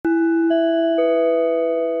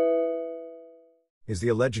Is the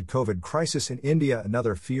alleged COVID crisis in India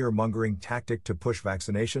another fear-mongering tactic to push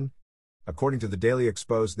vaccination? According to the Daily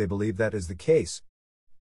Exposed, they believe that is the case.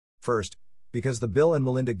 First, because the Bill and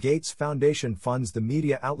Melinda Gates Foundation funds the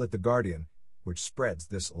media outlet The Guardian, which spreads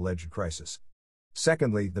this alleged crisis.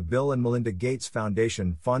 Secondly, the Bill and Melinda Gates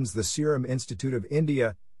Foundation funds the Serum Institute of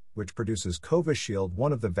India, which produces Covishield,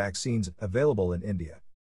 one of the vaccines available in India.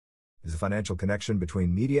 Is the financial connection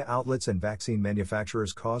between media outlets and vaccine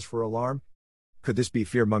manufacturers cause for alarm? Could this be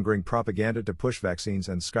fear-mongering propaganda to push vaccines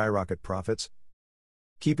and skyrocket profits?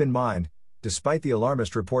 Keep in mind, despite the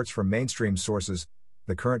alarmist reports from mainstream sources,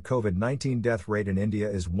 the current COVID-19 death rate in India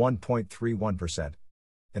is 1.31%.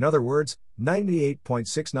 In other words,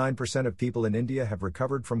 98.69% of people in India have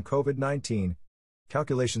recovered from COVID-19.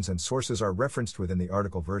 Calculations and sources are referenced within the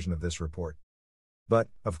article version of this report. But,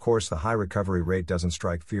 of course, the high recovery rate doesn't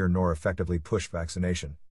strike fear nor effectively push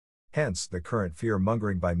vaccination. Hence, the current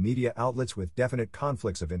fear-mongering by media outlets with definite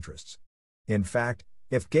conflicts of interests. In fact,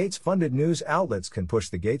 if Gates-funded news outlets can push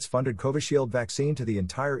the Gates-funded Covishield vaccine to the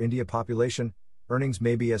entire India population, earnings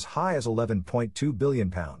may be as high as £11.2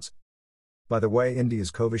 billion. By the way, India's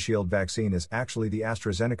Covishield vaccine is actually the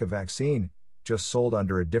AstraZeneca vaccine, just sold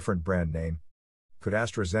under a different brand name. Could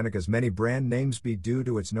AstraZeneca's many brand names be due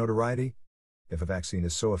to its notoriety? If a vaccine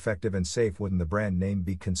is so effective and safe, wouldn't the brand name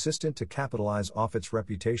be consistent to capitalize off its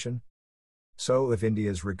reputation? So, if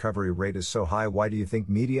India's recovery rate is so high, why do you think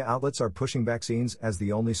media outlets are pushing vaccines as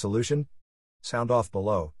the only solution? Sound off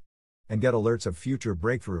below. And get alerts of future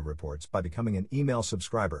breakthrough reports by becoming an email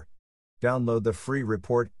subscriber. Download the free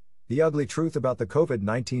report, The Ugly Truth About the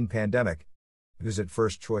COVID-19 Pandemic. Visit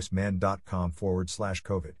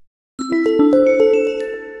firstchoiceman.com/COVID.